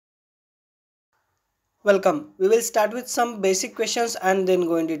Welcome. We will start with some basic questions and then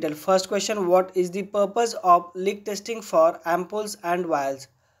go in detail. First question, what is the purpose of leak testing for ampoules and vials?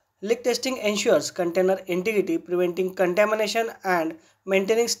 Leak testing ensures container integrity, preventing contamination and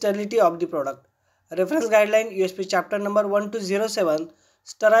maintaining sterility of the product. Reference guideline USP chapter number 1207,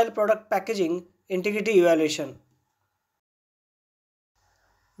 sterile product packaging integrity evaluation.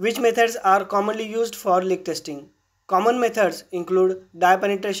 Which methods are commonly used for leak testing? Common methods include dye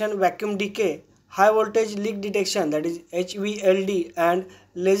penetration, vacuum decay, high voltage leak detection, that is HVLD, and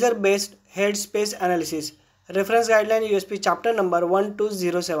laser based head space analysis. Reference guideline USP chapter number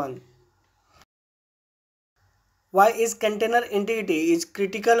 1207. Why is container integrity is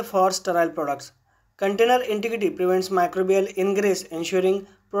critical for sterile products? Container integrity prevents microbial ingress, ensuring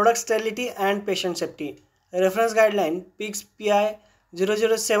product sterility and patient safety. Reference guideline PICS PI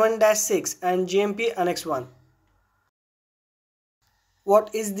 007-6 and GMP Annex 1.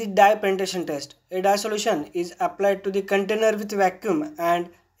 What is the dye penetration test? A dye solution is applied to the container with vacuum and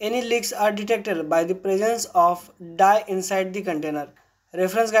any leaks are detected by the presence of dye inside the container.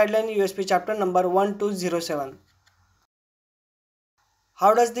 Reference guideline USP chapter number 1207.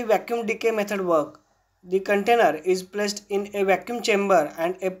 How does the vacuum decay method work? The container is placed in a vacuum chamber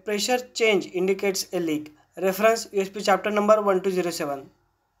and a pressure change indicates a leak. Reference USP chapter number 1207.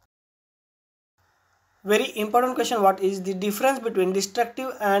 Very important question, what is the difference between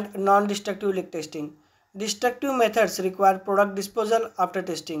destructive and non-destructive leak testing? Destructive methods require product disposal after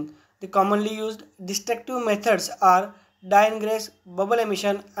testing. The commonly used destructive methods are dye ingress, bubble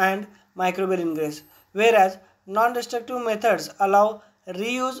emission and microbial ingress, whereas non-destructive methods allow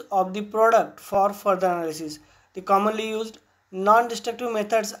reuse of the product for further analysis. The commonly used non-destructive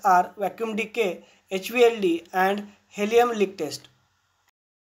methods are vacuum decay, HVLD and helium leak test.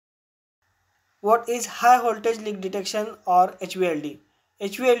 What is high voltage leak detection or HVLD?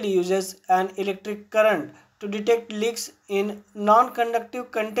 HVLD uses an electric current to detect leaks in non-conductive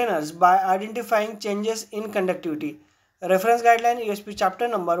containers by identifying changes in conductivity. Reference guideline USP chapter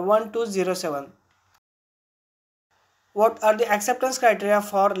number 1207. What are the acceptance criteria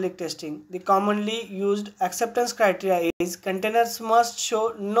for leak testing? The commonly used acceptance criteria is containers must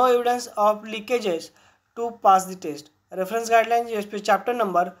show no evidence of leakages to pass the test. Reference guidelines USP chapter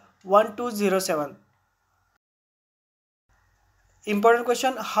number 1207. Important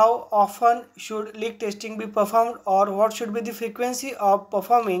question, how often should leak testing be performed or what should be the frequency of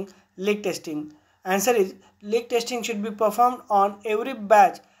performing leak testing? Answer is, leak testing should be performed on every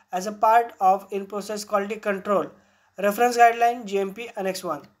batch as a part of in-process quality control. Reference guideline GMP Annex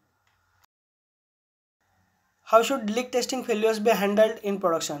 1. How should leak testing failures be handled in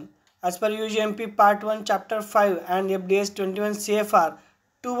production? As per UGMP Part 1 Chapter 5 and FDS 21 CFR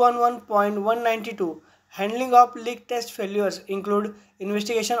 211.192, handling of leak test failures include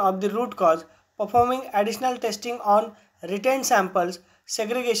investigation of the root cause, performing additional testing on retained samples,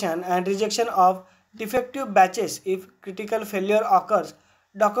 segregation and rejection of defective batches if critical failure occurs,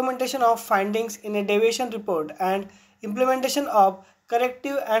 documentation of findings in a deviation report, and implementation of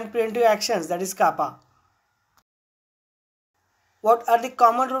corrective and preventive actions, that is CAPA. What are the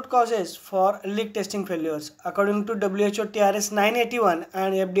common root causes for leak testing failures? According to WHO TRS 981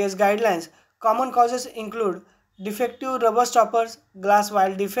 and FDS guidelines, common causes include defective rubber stoppers, glass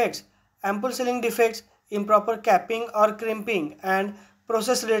vial defects, ampoule sealing defects, improper capping or crimping, and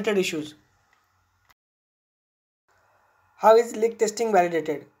process related issues. How is leak testing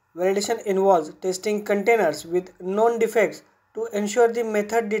validated? Validation involves testing containers with known defects to ensure the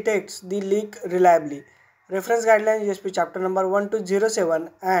method detects the leak reliably. Reference guidelines USP chapter number 1207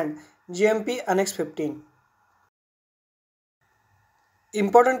 and GMP Annex 15.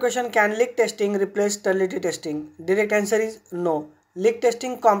 Important question, can leak testing replace sterility testing? Direct answer is no. Leak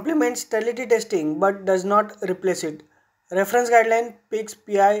testing complements sterility testing but does not replace it. Reference guideline PICS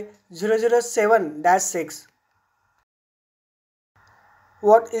PI 007-6.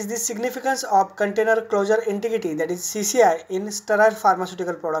 What is the significance of container closure integrity, that is CCI, in sterile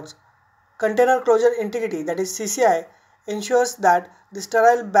pharmaceutical products? Container closure integrity, that is CCI, ensures that the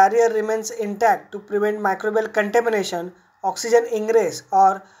sterile barrier remains intact to prevent microbial contamination, oxygen ingress,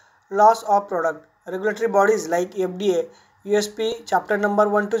 or loss of product. Regulatory bodies like FDA, USP chapter number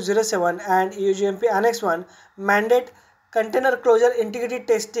 1207 and EUGMP Annex 1 mandate container closure integrity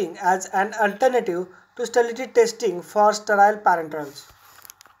testing as an alternative to sterility testing for sterile parenterals.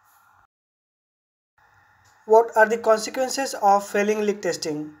 What are the consequences of failing leak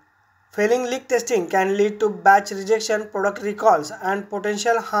testing? Failing leak testing can lead to batch rejection, product recalls, and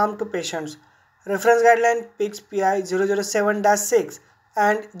potential harm to patients. Reference guideline PICS PI 007-6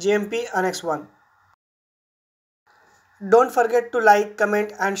 and GMP Annex 1. Don't forget to like,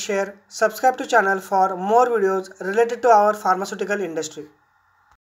 comment and share. Subscribe to channel for more videos related to our pharmaceutical industry.